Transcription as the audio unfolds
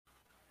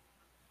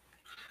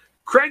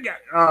Craig,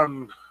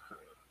 I'm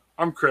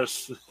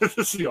Chris. This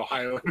is the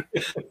Ohio.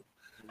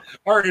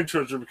 Our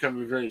intros are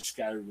becoming very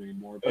scattered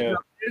anymore, but no,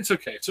 it's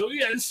okay. So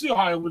yeah, it's the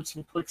Ohio with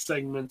some quick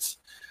segments.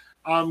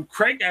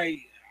 Craig,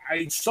 I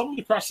stumbled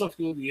across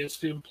something on the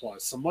ESPN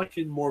Plus. I'm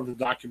liking more of the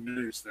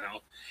documentaries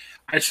now.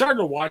 I started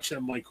to watch it.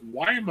 I'm like,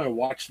 why am I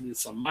watching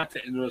this? I'm not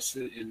that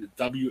interested in the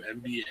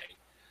WNBA.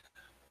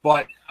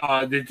 But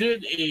they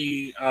did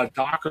a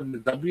doc on the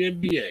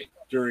WNBA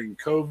during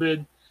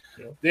COVID.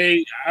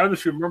 I don't know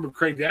if you remember,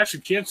 Craig, they actually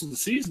canceled the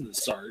season to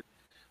start.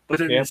 But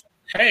then they said,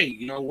 hey,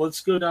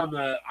 let's go down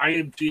the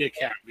IMG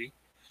Academy.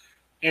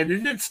 And they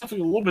did something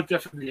a little bit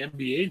different than the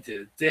NBA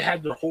did. They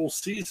had their whole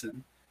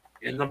season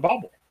in the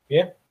bubble.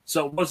 Yeah.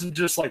 So it wasn't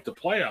just like the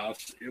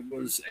playoffs. It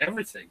was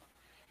everything.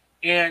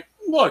 And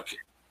look,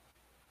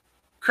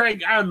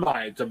 Craig, I'm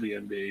not a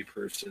WNBA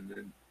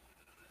person.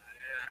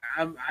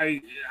 And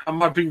I'm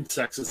not being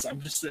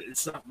sexist.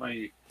 It's not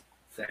my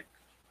thing.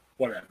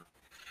 Whatever.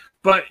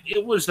 But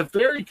it was a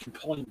very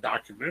compelling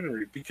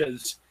documentary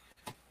because,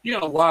 a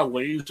lot of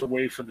ladies are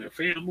away from their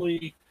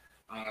family.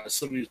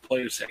 Some of these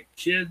players had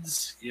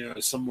kids.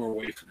 Some were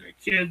away from their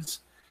kids.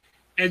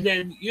 And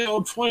then,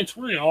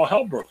 2020, all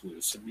hell broke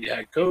loose. And you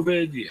had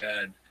COVID. You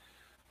had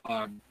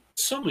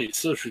so many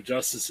social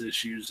justice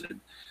issues. And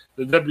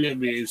the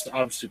WNBA is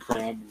obviously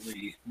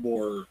predominantly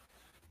more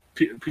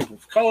people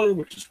of color,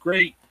 which is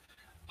great.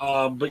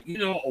 But,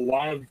 a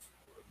lot of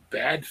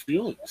bad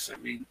feelings.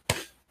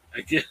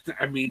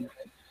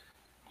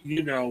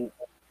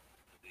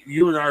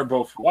 You and I are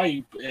both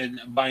white,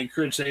 and I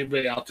encourage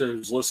anybody out there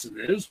who's listening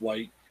that is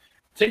white,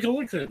 take a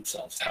look at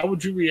themselves. How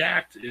would you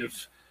react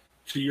if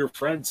to your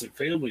friends and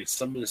family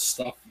some of the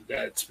stuff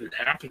that's been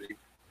happening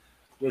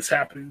was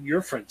happening to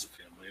your friends and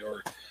family?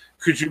 Or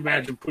could you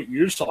imagine putting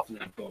yourself in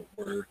that boat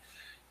where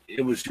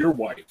it was your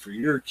wife or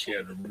your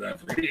kid or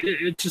whatever?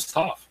 It's just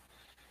tough.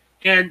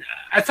 And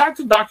I thought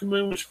the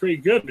documentary was pretty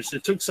good because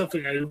it took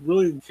something I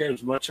really didn't care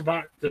as much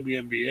about,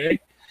 WNBA,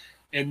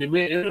 and they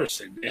made it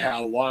interesting. They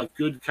had a lot of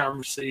good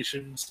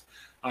conversations.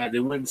 They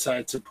went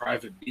inside some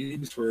private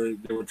meetings where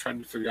they were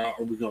trying to figure out,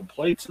 are we going to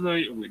play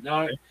tonight? Are we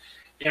not?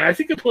 And I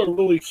think it put a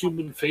really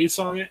human face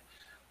on it.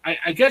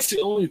 I guess the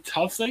only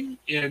tough thing,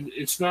 and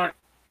it's not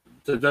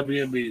the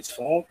WNBA's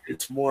fault,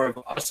 it's more of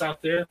us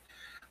out there.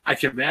 I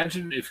can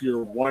imagine if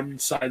you're one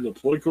side of the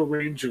political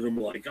range, you're going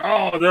to be like,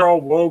 oh, they're all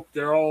woke,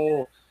 they're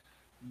all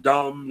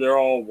dumb, they're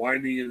all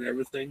whiny and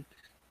everything.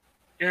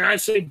 And I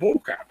say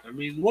bullcrap.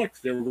 Look,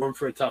 they were going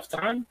for a tough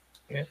time,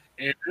 and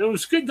it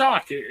was a good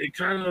doc. It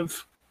kind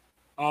of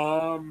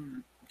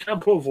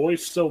put a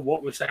voice to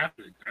what was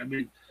happening.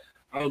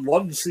 I would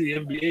love to see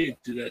the NBA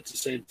do that the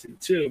same thing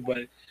too.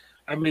 But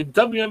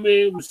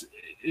WNBA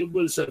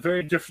was a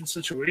very different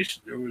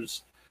situation. There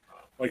was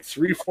like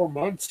 3-4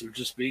 months of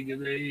just being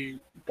in a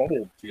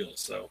bubble deal.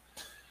 So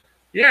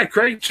yeah,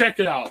 Craig, check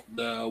it out.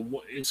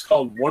 It's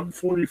called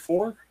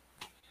 144.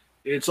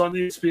 It's on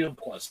the ESPN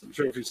Plus. I'm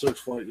sure if you search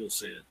for it, you'll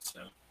see it.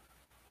 So,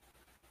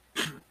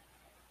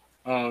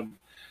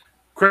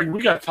 Craig,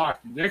 we got to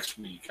talk next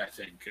week, I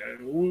think.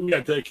 We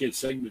got a dedicated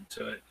segment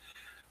to it.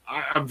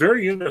 I'm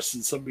very interested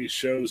in some of these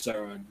shows that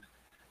are on.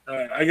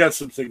 I got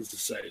some things to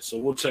say, so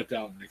we'll check that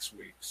out next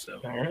week.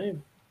 So,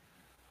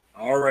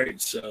 all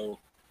right. So,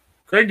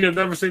 Craig, you have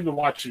everything to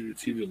watch on your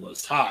TV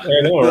list. Hi.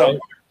 I know, right?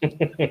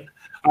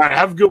 All right.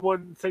 Have a good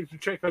one. Thanks for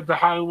checking out the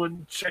high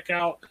one. Check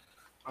out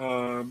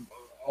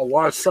a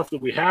lot of stuff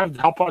that we have to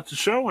help out the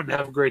show, and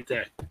have a great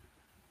day.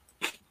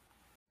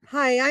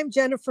 Hi, I'm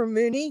Jennifer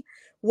Mooney.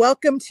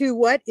 Welcome to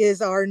what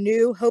is our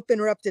new Hope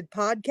Interrupted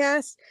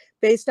podcast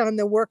based on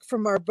the work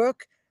from our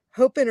book,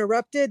 Hope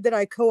Interrupted, that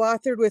I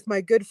co-authored with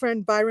my good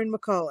friend Byron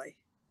McCauley.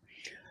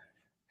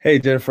 Hey,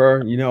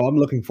 Jennifer, I'm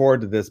looking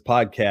forward to this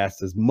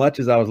podcast as much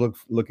as I was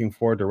looking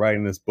forward to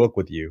writing this book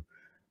with you.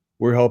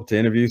 We hope to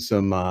interview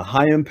some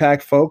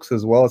high-impact folks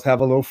as well as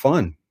have a little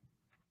fun.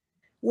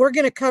 We're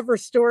going to cover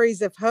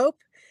stories of hope.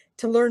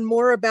 To learn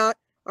more about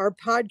our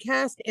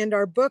podcast and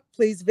our book,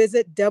 please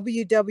visit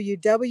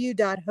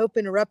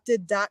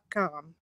www.hopeinterrupted.com.